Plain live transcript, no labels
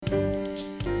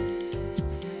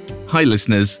Hi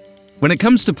listeners. When it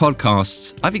comes to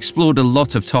podcasts, I've explored a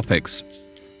lot of topics.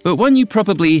 But one you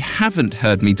probably haven't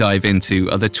heard me dive into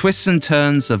are the twists and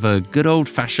turns of a good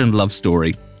old-fashioned love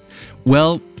story.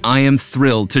 Well, I am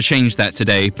thrilled to change that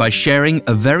today by sharing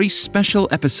a very special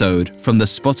episode from the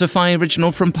Spotify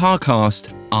original from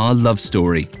Parcast, Our Love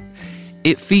Story.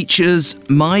 It features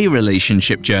my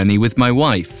relationship journey with my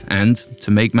wife, and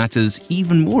to make matters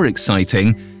even more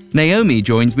exciting, Naomi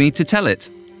joined me to tell it.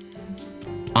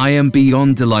 I am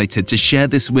beyond delighted to share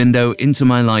this window into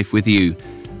my life with you.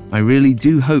 I really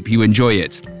do hope you enjoy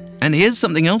it. And here's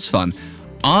something else fun.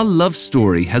 Our Love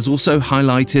Story has also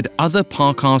highlighted other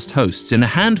Parcast hosts in a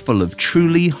handful of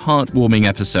truly heartwarming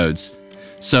episodes.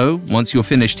 So, once you're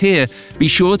finished here, be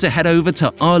sure to head over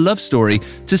to Our Love Story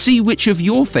to see which of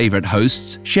your favorite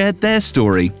hosts shared their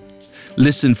story.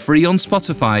 Listen free on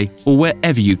Spotify or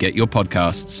wherever you get your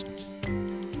podcasts.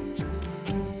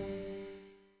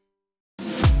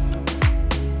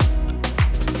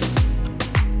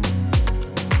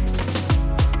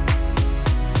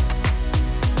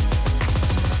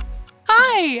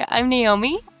 Hi, I'm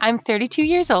Naomi. I'm 32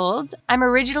 years old. I'm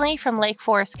originally from Lake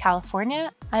Forest,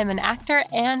 California. I'm an actor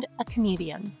and a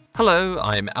comedian. Hello,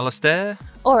 I'm Alastair.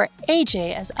 Or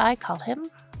AJ, as I call him.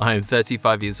 I'm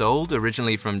 35 years old,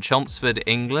 originally from Chelmsford,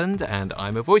 England, and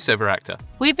I'm a voiceover actor.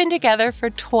 We've been together for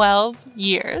 12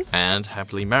 years. And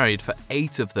happily married for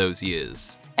 8 of those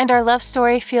years. And our love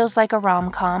story feels like a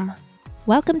rom-com.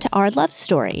 Welcome to Our Love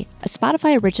Story, a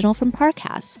Spotify original from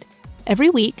Parcast.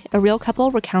 Every week, a real couple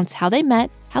recounts how they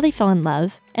met, how they fell in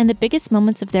love, and the biggest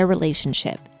moments of their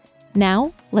relationship.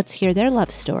 Now, let's hear their love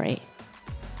story.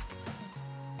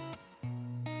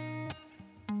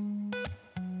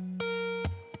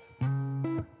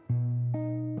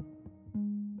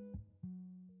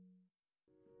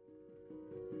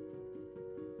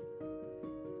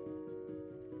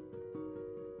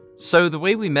 So the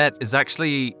way we met is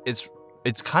actually,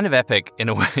 it's kind of epic in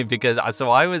a way because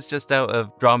I was just out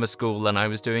of drama school and I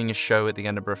was doing a show at the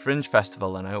Edinburgh Fringe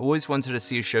Festival and I always wanted to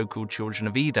see a show called Children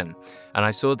of Eden. And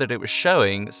I saw that it was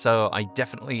showing, so I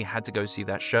definitely had to go see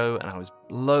that show and I was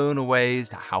blown away as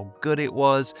to how good it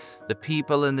was. The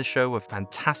people in the show were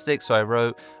fantastic, so I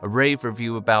wrote a rave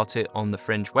review about it on the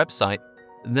Fringe website.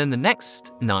 And then the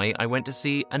next night, I went to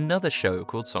see another show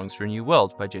called Songs for a New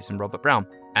World by Jason Robert Brown.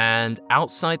 And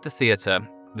outside the theatre,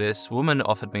 this woman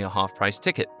offered me a half-price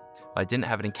ticket. I didn't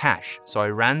have any cash, so I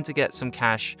ran to get some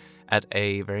cash at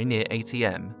a very near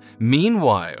ATM.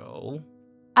 Meanwhile,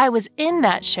 I was in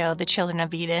that show, The Children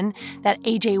of Eden, that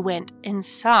AJ went and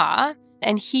saw.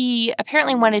 And he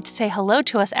apparently wanted to say hello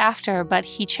to us after, but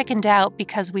he chickened out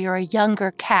because we were a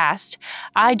younger cast.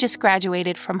 I just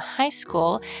graduated from high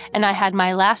school, and I had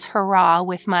my last hurrah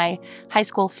with my high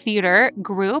school theater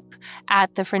group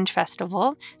at the Fringe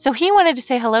Festival. So he wanted to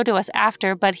say hello to us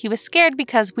after, but he was scared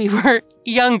because we were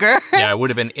younger. Yeah, it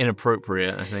would have been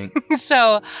inappropriate, I think.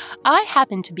 So I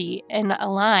happened to be in a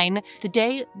line the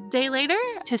day later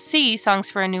to see Songs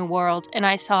for a New World, and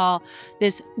I saw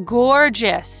this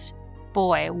gorgeous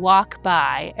boy walk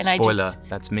by and Spoiler,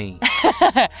 that's me.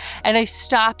 And I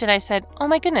stopped and I said, "Oh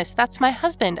my goodness, that's my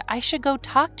husband. I should go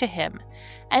talk to him."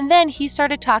 And then he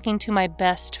started talking to my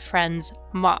best friend's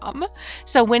mom.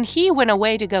 So when he went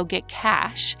away to go get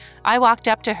cash, I walked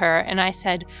up to her and I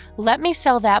said, "Let me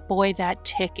sell that boy that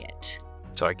ticket."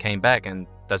 So I came back and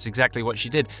that's exactly what she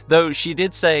did. Though she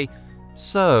did say,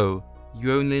 "So,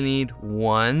 you only need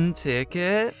one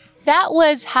ticket?" That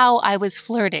was how I was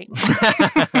flirting.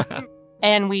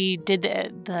 And we did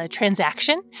the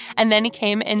transaction, and then he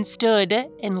came and stood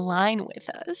in line with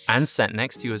us. And sat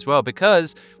next to you as well,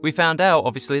 because we found out,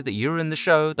 obviously, that you were in the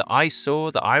show, that I saw,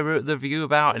 that I wrote the review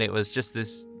about, and it was just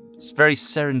this very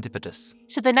serendipitous.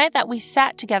 So the night that we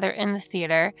sat together in the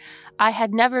theater, I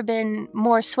had never been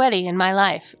more sweaty in my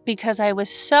life because I was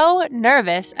so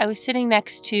nervous. I was sitting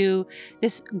next to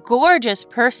this gorgeous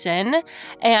person,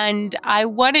 and I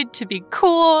wanted to be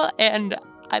cool, and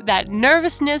that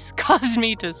nervousness caused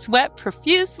me to sweat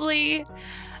profusely.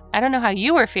 I don't know how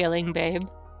you were feeling, babe.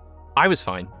 I was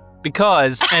fine.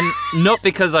 Because, and not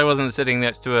because I wasn't sitting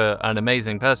next to an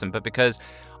amazing person, but because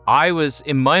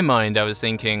in my mind, I was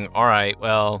thinking, all right,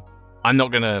 well, I'm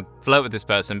not going to flirt with this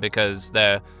person because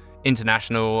they're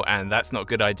international and that's not a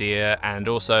good idea. And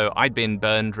also, I'd been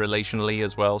burned relationally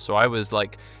as well. So I was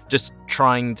like just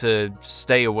trying to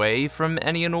stay away from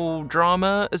any and all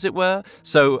drama, as it were.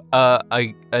 So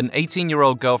an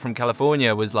 18-year-old girl from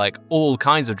California was like all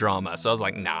kinds of drama. So I was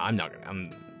like, nah, I'm not going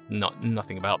to.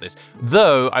 nothing about this.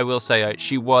 Though I will say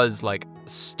she was like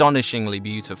astonishingly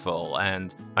beautiful,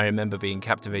 and I remember being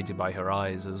captivated by her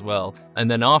eyes as well. And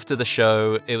then after the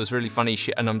show, it was really funny.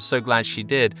 And I'm so glad she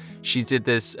did. She did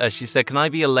this. She said, "Can I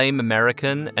be a lame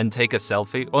American and take a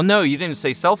selfie?" Or no, you didn't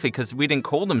say selfie because we didn't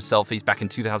call them selfies back in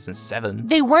 2007.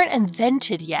 They weren't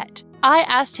invented yet. I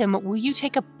asked him, "Will you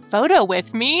take a photo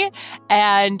with me?"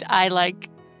 And I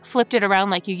flipped it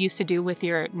around like you used to do with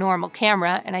your normal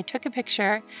camera, and I took a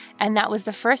picture, and that was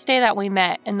the first day that we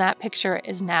met, and that picture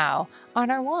is now on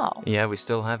our wall. Yeah, we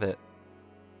still have it.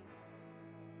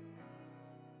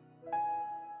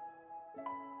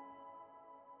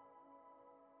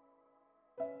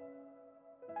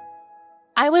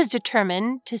 I was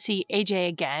determined to see AJ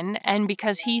again, and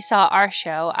because he saw our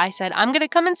show, I said, "I'm going to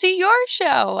come and see your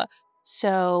show."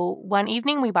 So one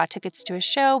evening, we bought tickets to a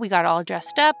show. We got all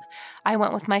dressed up. I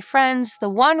went with my friends. The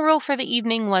one rule for the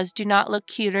evening was do not look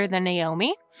cuter than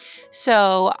Naomi.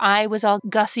 So I was all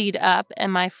gussied up,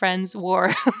 and my friends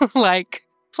wore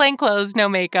plain clothes, no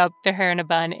makeup, their hair in a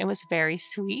bun. It was very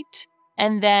sweet.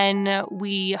 And then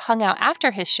we hung out after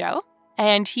his show,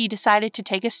 and he decided to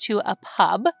take us to a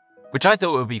pub. Which I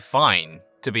thought would be fine,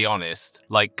 to be honest.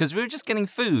 Because we were just getting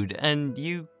food, and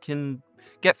you can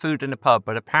get food in a pub,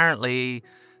 but apparently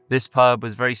this pub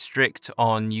was very strict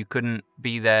on you couldn't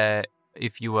be there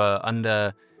if you were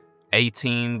under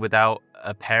 18 without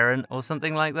a parent or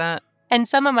something like that. And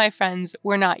some of my friends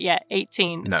were not yet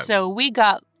 18. No. So we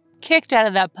got kicked out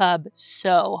of that pub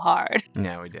so hard.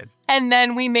 Yeah, we did. And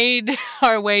then we made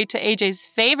our way to AJ's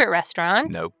favorite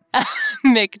restaurant. Nope.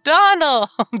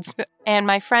 McDonald's. And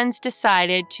my friends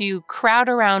decided to crowd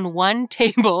around one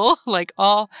table,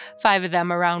 all 5 of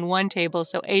them around one table.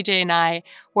 So AJ and I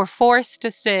were forced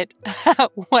to sit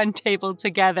at one table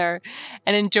together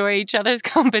and enjoy each other's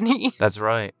company. That's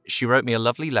right. She wrote me a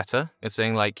lovely letter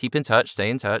saying, keep in touch, stay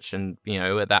in touch. And,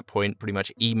 at that point, pretty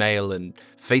much email and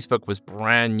Facebook was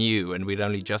brand new, and we'd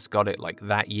only just got it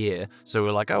that year. So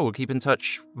we're we'll keep in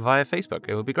touch via Facebook.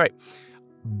 It would be great.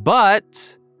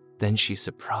 But then she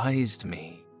surprised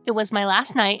me. It was my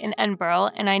last night in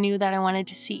Edinburgh, and I knew that I wanted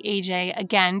to see AJ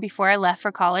again before I left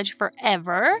for college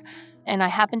forever. And I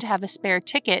happened to have a spare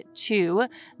ticket to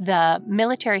the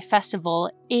military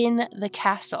festival in the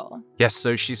castle. Yes,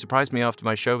 so she surprised me after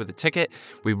my show with a ticket.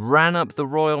 We ran up the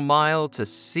Royal Mile to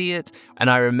see it, and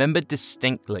I remember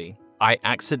distinctly, I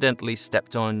accidentally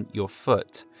stepped on your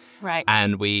foot. Right.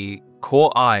 And we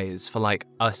caught eyes for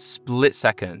a split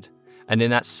second. And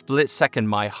in that split second,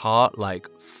 my heart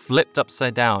flipped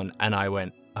upside down, and I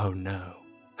went, "Oh no,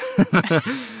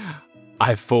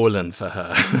 I've fallen for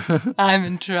her." I'm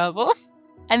in trouble.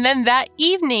 And then that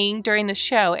evening during the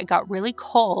show, it got really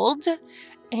cold,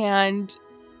 and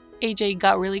AJ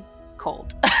got really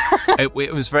cold. It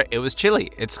was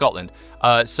chilly. It's Scotland.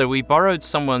 So we borrowed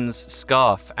someone's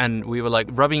scarf, and we were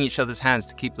rubbing each other's hands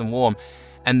to keep them warm,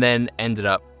 and then ended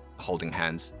up holding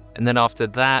hands. And then after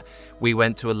that, we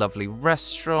went to a lovely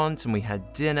restaurant and we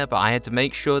had dinner, but I had to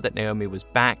make sure that Naomi was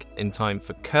back in time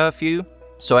for curfew.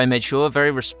 So I made sure,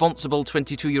 very responsible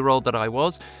 22-year-old that I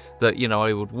was, that,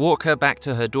 I would walk her back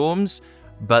to her dorms,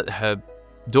 but her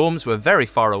dorms were very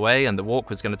far away and the walk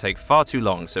was going to take far too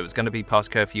long, so it was going to be past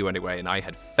curfew anyway, and I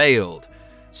had failed.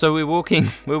 So we're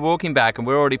walking back and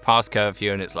we're already past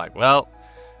curfew, and it's well,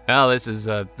 this is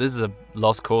a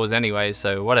lost cause anyway,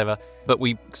 so whatever. But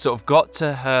we sort of got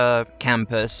to her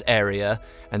campus area,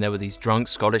 and there were these drunk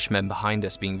Scottish men behind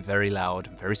us being very loud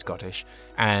and very Scottish.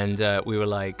 And we were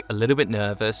a little bit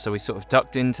nervous, so we sort of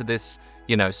ducked into this,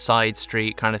 side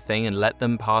street kind of thing and let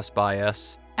them pass by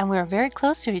us. And we were very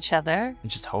close to each other.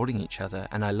 And just holding each other.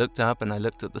 And I looked up and I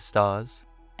looked at the stars.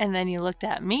 And then you looked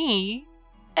at me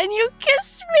and you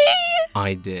kissed me.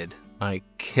 I did. I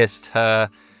kissed her,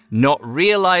 not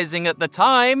realizing at the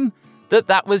time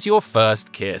that was your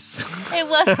first kiss. It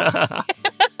was.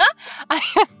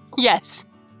 Yes.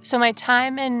 So my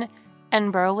time in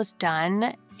Edinburgh was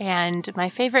done, and my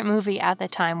favorite movie at the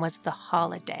time was The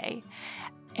Holiday.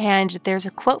 And there's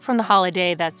a quote from The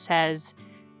Holiday that says,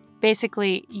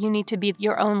 basically, you need to be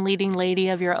your own leading lady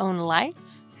of your own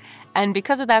life. And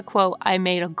because of that quote, I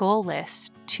made a goal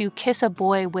list to kiss a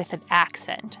boy with an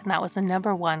accent. And that was the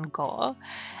number one goal.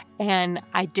 And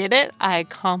I did it. I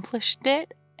accomplished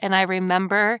it. And I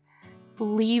remember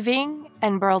leaving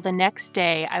Edinburgh the next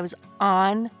day. I was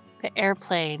on the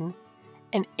airplane,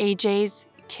 and AJ's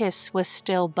kiss was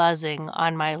still buzzing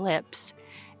on my lips.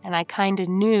 And I kind of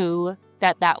knew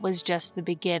that was just the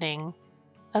beginning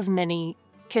of many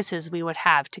kisses we would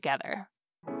have together.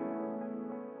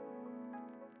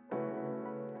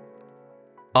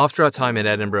 After our time in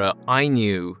Edinburgh, I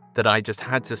knew that I just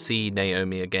had to see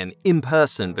Naomi again in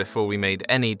person before we made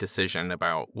any decision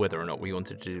about whether or not we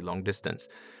wanted to do long distance.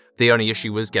 The only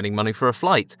issue was getting money for a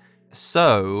flight.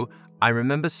 So I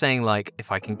remember saying, like,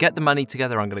 if I can get the money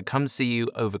together, I'm going to come see you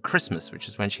over Christmas, which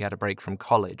is when she had a break from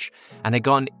college. And I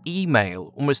got an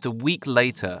email almost a week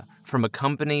later from a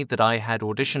company that I had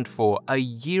auditioned for a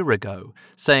year ago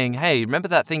saying, hey, remember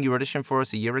that thing you auditioned for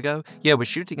us a year ago? Yeah, we're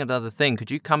shooting another thing.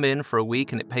 Could you come in for a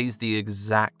week and it pays the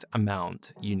exact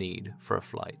amount you need for a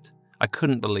flight? I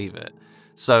couldn't believe it.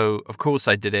 So, of course,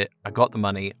 I did it. I got the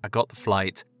money. I got the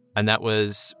flight. And that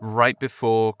was right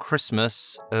before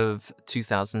Christmas of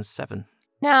 2007.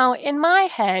 Now, in my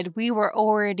head, we were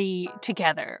already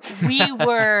together. We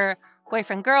were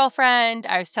boyfriend, girlfriend.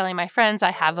 I was telling my friends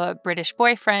I have a British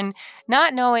boyfriend,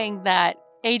 not knowing that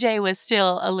AJ was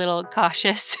still a little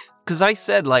cautious. Because I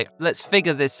said, like, let's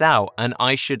figure this out, and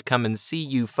I should come and see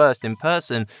you first in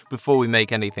person before we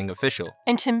make anything official.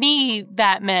 And to me,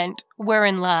 that meant we're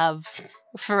in love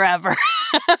forever.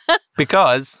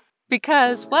 Because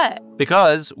what?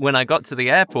 Because when I got to the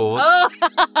airport,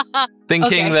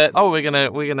 thinking that, we're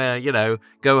gonna,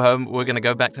 go home, we're gonna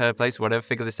go back to her place, whatever,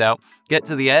 figure this out. Get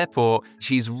to the airport,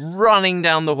 she's running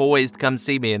down the hallways to come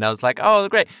see me, and I was like, oh,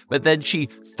 great. But then she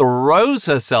throws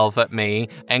herself at me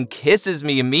and kisses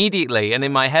me immediately, and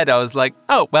in my head I was like,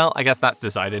 oh, well, I guess that's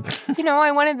decided.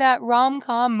 I wanted that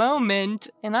rom-com moment,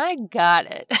 and I got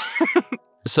it.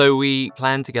 So we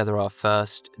planned together our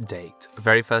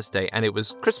very first date, and it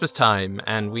was Christmas time,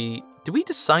 and did we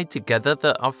decide together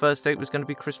that our first date was going to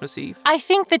be Christmas Eve? I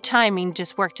think the timing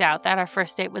just worked out that our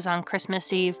first date was on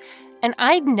Christmas Eve, and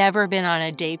I'd never been on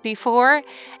a date before,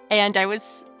 and I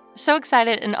was so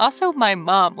excited, and also my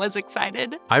mom was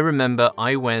excited. I remember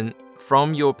I went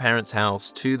from your parents'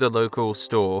 house to the local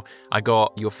store. I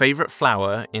got your favorite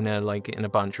flower in a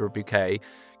bunch or a bouquet,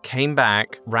 came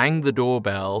back, rang the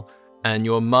doorbell, and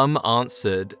your mum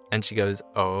answered, and she goes,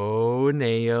 oh,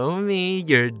 Naomi,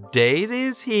 your date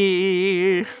is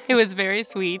here. It was very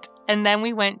sweet. And then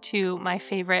we went to my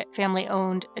favorite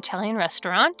family-owned Italian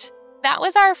restaurant. That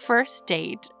was our first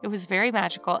date. It was very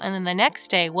magical. And then the next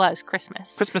day was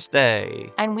Christmas. Christmas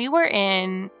Day. And we were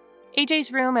in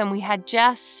AJ's room, and we had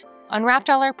just unwrapped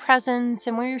all our presents,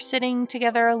 and we were sitting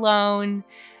together alone.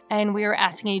 And we were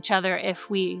asking each other if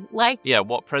we liked... Yeah,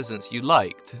 what presents you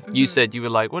liked. Mm-hmm. You said you were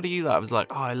like, what do you like? I was like,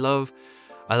 oh, I love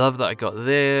that I got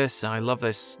this. And I love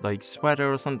this like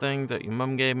sweater or something that your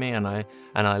mum gave me. And I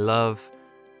love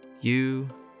you.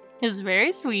 It was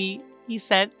very sweet. He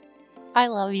said, I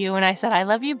love you. And I said, I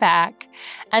love you back.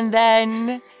 And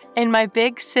then in my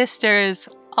big sister's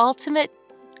ultimate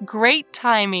great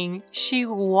timing, she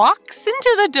walks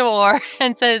into the door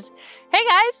and says, hey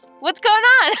guys, what's going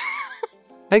on?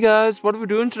 Hey guys, what are we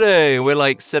doing today? We're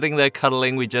like sitting there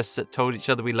cuddling. We just told each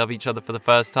other we love each other for the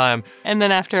first time. And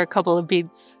then after a couple of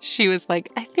beats, she was like,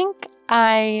 I think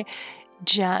I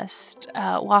just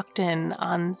walked in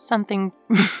on something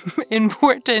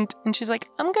important. And she's like,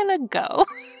 I'm gonna go.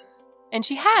 And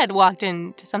she had walked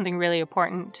into something really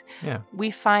important. Yeah.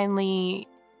 We finally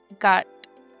got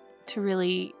to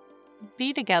really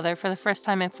be together for the first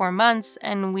time in 4 months.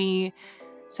 And we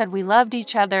said we loved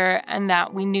each other and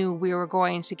that we knew we were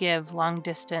going to give long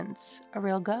distance a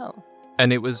real go.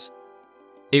 And it was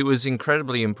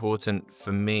incredibly important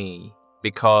for me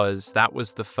because that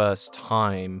was the first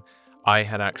time I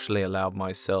had actually allowed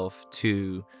myself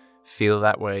to feel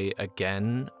that way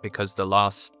again, because the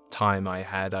last time I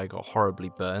got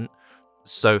horribly burnt.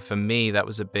 So for me, that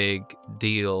was a big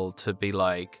deal to be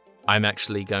like, I'm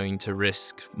actually going to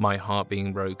risk my heart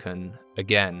being broken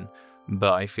again.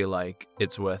 But I feel like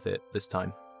it's worth it this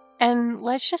time. And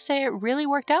let's just say it really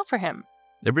worked out for him.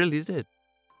 It really did.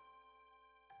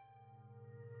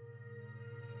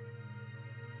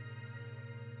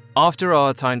 After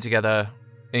our time together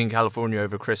in California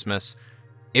over Christmas,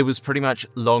 it was pretty much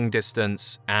long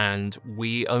distance, and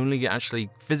we only actually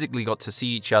physically got to see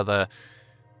each other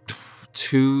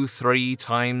 2-3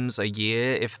 times a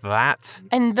year, if that.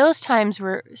 And those times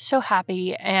were so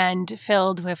happy and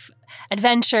filled with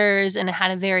adventures, and it had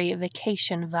a very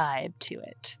vacation vibe to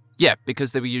it. Yeah,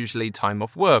 because they were usually time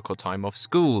off work or time off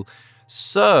school.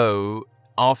 So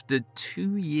after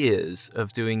 2 years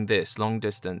of doing this long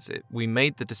distance, we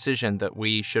made the decision that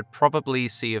we should probably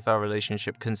see if our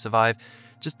relationship can survive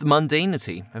just the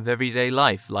mundanity of everyday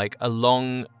life, like a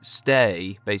long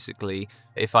stay, basically.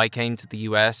 If I came to the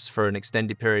US for an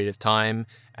extended period of time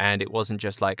and it wasn't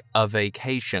just like a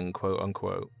vacation, quote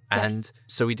unquote. Yes. And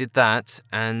so we did that,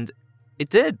 and it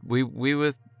did. We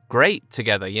were great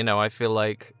together. I feel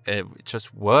like it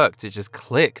just worked. It just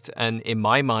clicked. And in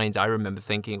my mind, I remember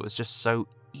thinking it was just so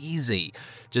easy.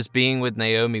 Just being with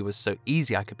Naomi was so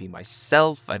easy. I could be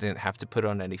myself. I didn't have to put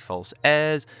on any false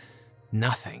airs.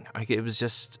 Nothing. It was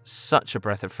just such a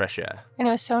breath of fresh air. And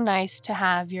it was so nice to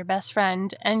have your best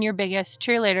friend and your biggest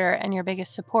cheerleader and your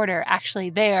biggest supporter actually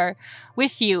there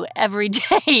with you every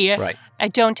day. Right. I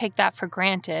don't take that for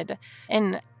granted.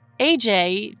 And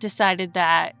AJ decided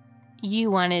that you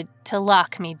wanted to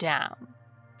lock me down.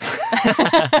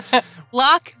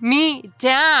 Lock me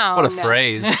down. What a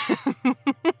phrase.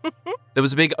 There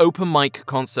was a big open mic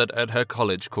concert at her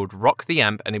college called Rock the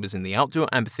Amp, and it was in the outdoor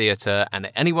amphitheater,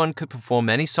 and anyone could perform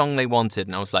any song they wanted,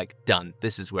 and I was like, done.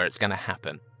 This is where it's going to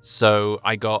happen. So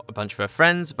I got a bunch of her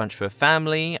friends, a bunch of her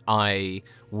family. I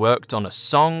worked on a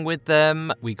song with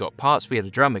them. We got parts. We had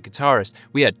a drummer, guitarist.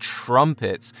 We had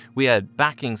trumpets. We had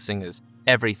backing singers,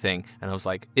 everything. And I was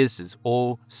like, this is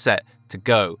all set to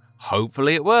go.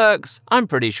 Hopefully it works. I'm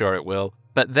pretty sure it will.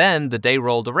 But then the day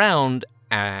rolled around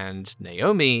and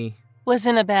Naomi was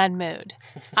in a bad mood.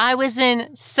 I was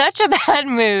in such a bad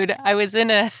mood. I was in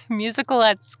a musical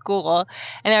at school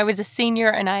and I was a senior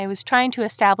and I was trying to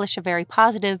establish a very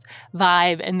positive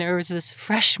vibe, and there was this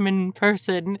freshman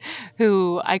person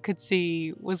who I could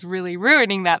see was really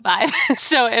ruining that vibe.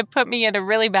 So it put me in a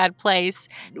really bad place.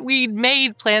 We'd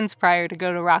made plans prior to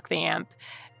go to Rock the Amp.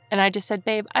 And I just said,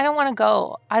 babe, I don't want to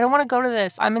go. I don't want to go to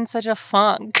this. I'm in such a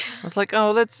funk. I was like,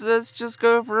 oh, let's just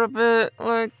go for a bit.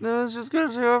 Like, let's just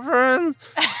go see our friends.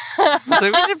 I was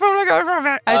like, we should probably go for a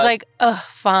bit. I was like, ugh,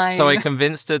 fine. So I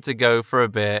convinced her to go for a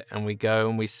bit, and we go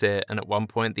and we sit. And at one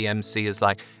point, the MC is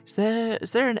like, is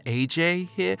there an AJ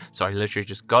here? So I literally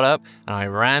just got up and I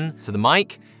ran to the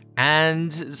mic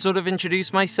and sort of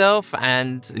introduced myself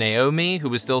and Naomi, who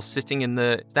was still sitting in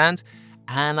the stands.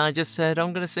 And I just said,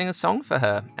 I'm going to sing a song for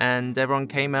her. And everyone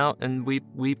came out and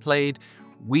we played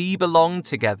We Belong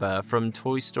Together from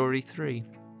Toy Story 3.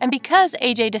 And because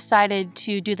AJ decided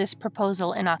to do this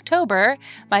proposal in October,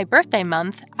 my birthday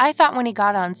month, I thought when he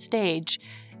got on stage,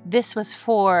 this was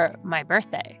for my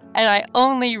birthday. And I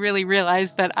only really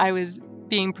realized that I was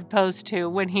being proposed to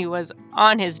when he was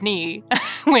on his knee,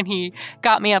 when he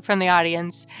got me up from the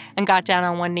audience and got down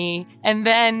on one knee. And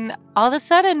then all of a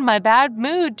sudden, my bad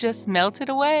mood just melted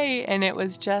away and it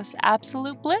was just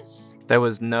absolute bliss. There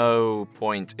was no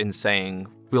point in saying,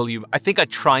 I think I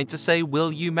tried to say,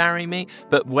 will you marry me?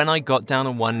 But when I got down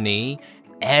on one knee,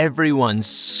 everyone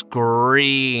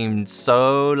screamed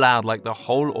so loud, like the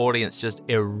whole audience just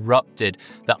erupted,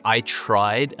 that I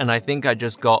tried, and I think I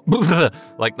just got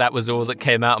like that was all that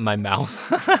came out of my mouth.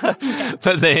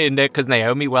 But then, because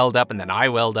Naomi welled up, and then I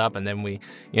welled up, and then we,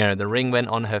 the ring went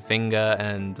on her finger,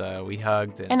 and we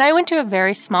hugged. And I went to a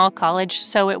very small college,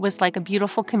 so it was like a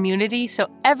beautiful community.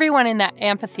 So everyone in that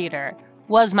amphitheater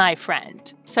was my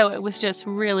friend. So it was just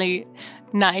really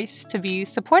nice to be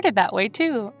supported that way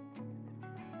too.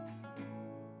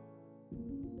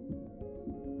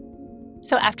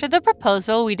 So after the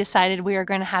proposal, we decided we were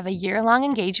going to have a year-long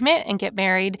engagement and get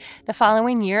married the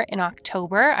following year in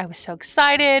October. I was so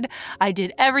excited. I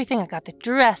did everything. I got the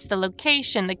dress, the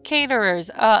location, the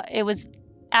caterers. It was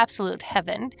absolute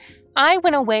heaven. I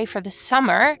went away for the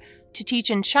summer to teach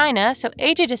in China, so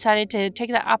AJ decided to take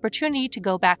that opportunity to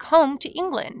go back home to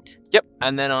England. Yep,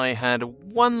 and then I had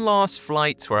one last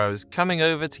flight where I was coming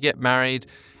over to get married.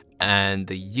 And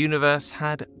the universe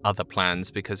had other plans,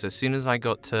 because as soon as I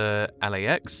got to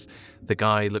LAX, the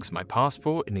guy looks at my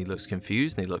passport and he looks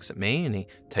confused and he looks at me and he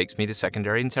takes me to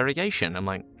secondary interrogation. I'm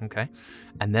like, okay.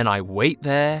 And then I wait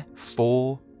there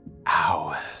for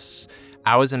hours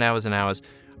and hours and hours.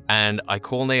 And I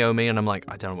call Naomi and I'm like,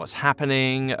 I don't know what's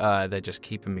happening. They're just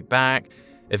keeping me back.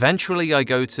 Eventually, I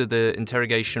go to the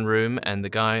interrogation room and the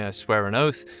guy, I swear an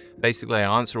oath, basically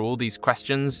I answer all these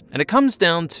questions. And it comes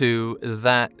down to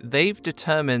that they've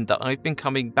determined that I've been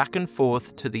coming back and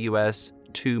forth to the US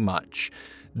too much.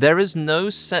 There is no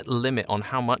set limit on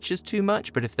how much is too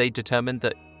much, but if they determine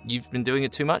that you've been doing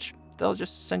it too much, they'll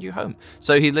just send you home.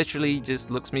 So he literally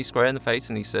just looks me square in the face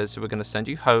and he says, so we're going to send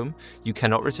you home. You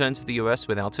cannot return to the US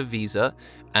without a visa.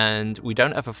 And we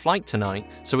don't have a flight tonight,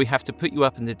 so we have to put you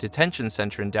up in the detention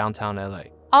center in downtown LA.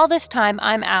 All this time,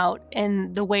 I'm out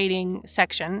in the waiting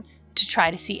section to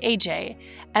try to see AJ.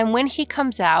 And when he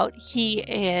comes out, he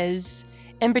is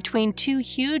in between two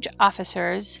huge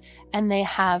officers and they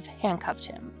have handcuffed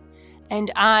him. And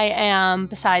I am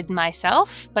beside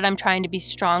myself, but I'm trying to be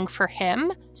strong for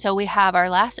him So we have our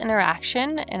last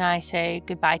interaction, and I say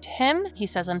goodbye to him. He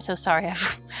says, I'm so sorry,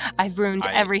 I've ruined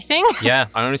everything. Yeah,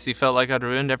 I honestly felt like I'd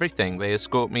ruined everything. They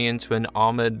escort me into an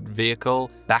armored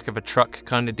vehicle, back of a truck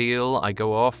kind of deal. I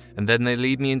go off, and then they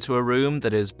lead me into a room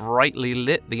that is brightly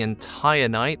lit the entire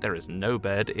night. There is no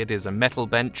bed. It is a metal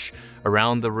bench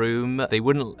around the room. They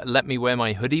wouldn't let me wear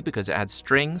my hoodie because it had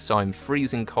string, so I'm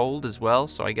freezing cold as well.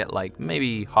 So I get like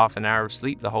maybe half an hour of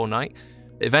sleep the whole night.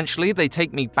 Eventually, they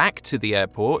take me back to the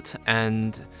airport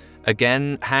and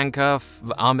again, handcuff,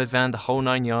 armored van, the whole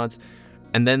 9 yards.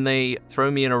 And then they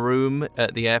throw me in a room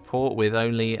at the airport with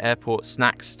only airport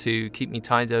snacks to keep me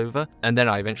tied over. And then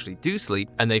I eventually do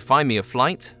sleep and they find me a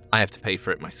flight. I have to pay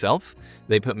for it myself.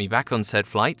 They put me back on said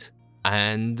flight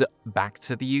and back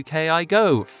to the UK I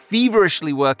go,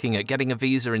 feverishly working at getting a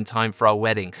visa in time for our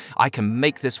wedding. I can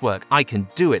make this work. I can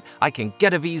do it. I can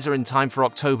get a visa in time for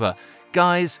October.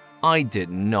 Guys, I did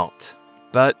not.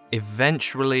 But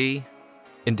eventually,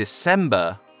 in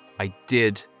December, I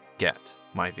did get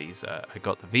my visa. I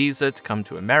got the visa to come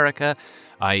to America.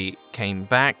 I came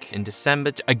back in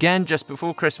December, again, just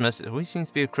before Christmas. It always seems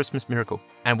to be a Christmas miracle.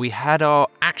 And we had our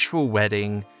actual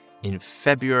wedding in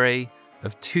February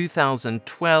of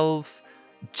 2012,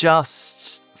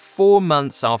 just 4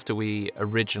 months after we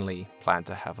originally planned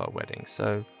to have our wedding.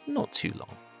 So not too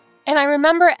long. And I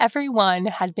remember everyone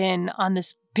had been on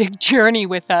this big journey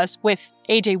with us with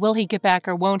AJ, will he get back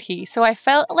or won't he? So I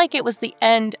felt like it was the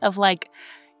end of like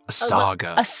a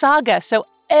saga. A saga. So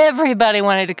everybody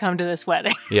wanted to come to this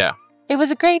wedding. Yeah. It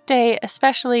was a great day,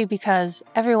 especially because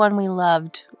everyone we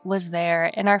loved was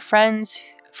there, and our friends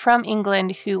from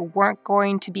England who weren't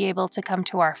going to be able to come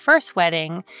to our first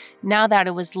wedding, now that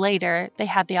it was later, they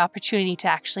had the opportunity to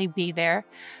actually be there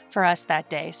for us that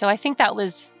day. So I think that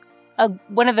was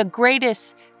one of the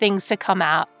greatest things to come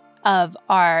out of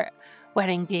our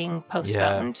wedding being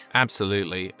postponed. Yeah,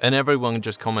 absolutely. And everyone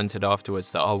just commented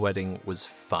afterwards that our wedding was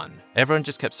fun. Everyone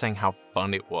just kept saying how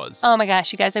fun it was. Oh my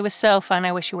gosh, you guys, it was so fun.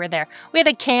 I wish you were there. We had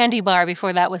a candy bar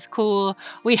before that was cool.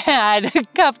 We had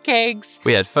cupcakes.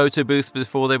 We had photo booths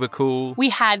before they were cool. We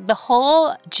had the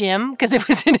whole gym, because it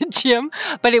was in a gym,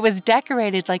 but it was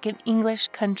decorated like an English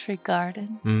country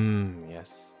garden.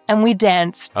 Yes. And we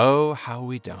danced. Oh, how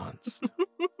we danced.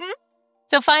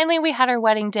 So finally, we had our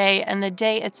wedding day, and the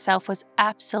day itself was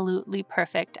absolutely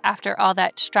perfect after all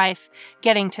that strife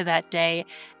getting to that day.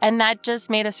 And that just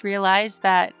made us realize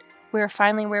that we were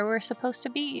finally where we were supposed to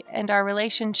be. And our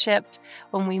relationship,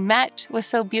 when we met, was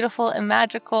so beautiful and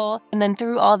magical. And then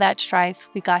through all that strife,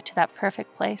 we got to that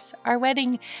perfect place, our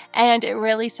wedding. And it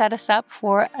really set us up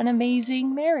for an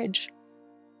amazing marriage.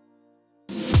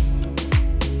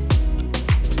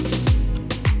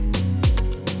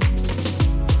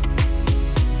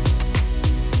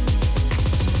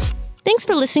 Thanks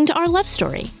for listening to our love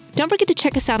story. Don't forget to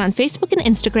check us out on Facebook and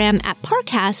Instagram at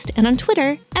Parcast and on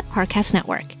Twitter at Parcast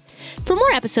Network. For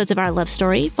more episodes of our love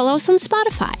story, follow us on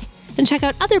Spotify and check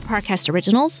out other Parcast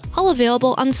originals, all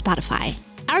available on Spotify.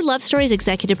 Our love story is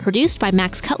executive produced by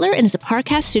Max Cutler and is a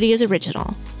Parcast Studios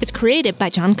original. It's created by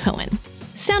John Cohen.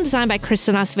 Sound design by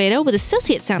Kristen Acevedo with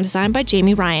associate sound design by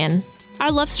Jamie Ryan.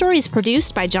 Our love story is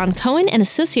produced by John Cohen and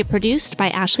associate produced by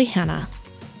Ashley Hanna.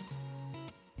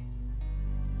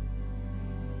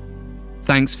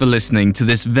 Thanks for listening to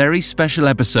this very special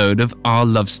episode of Our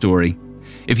Love Story.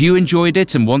 If you enjoyed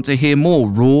it and want to hear more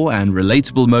raw and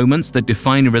relatable moments that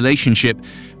define a relationship,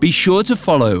 be sure to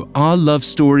follow Our Love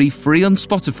Story free on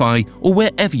Spotify or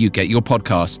wherever you get your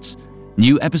podcasts.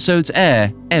 New episodes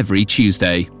air every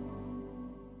Tuesday.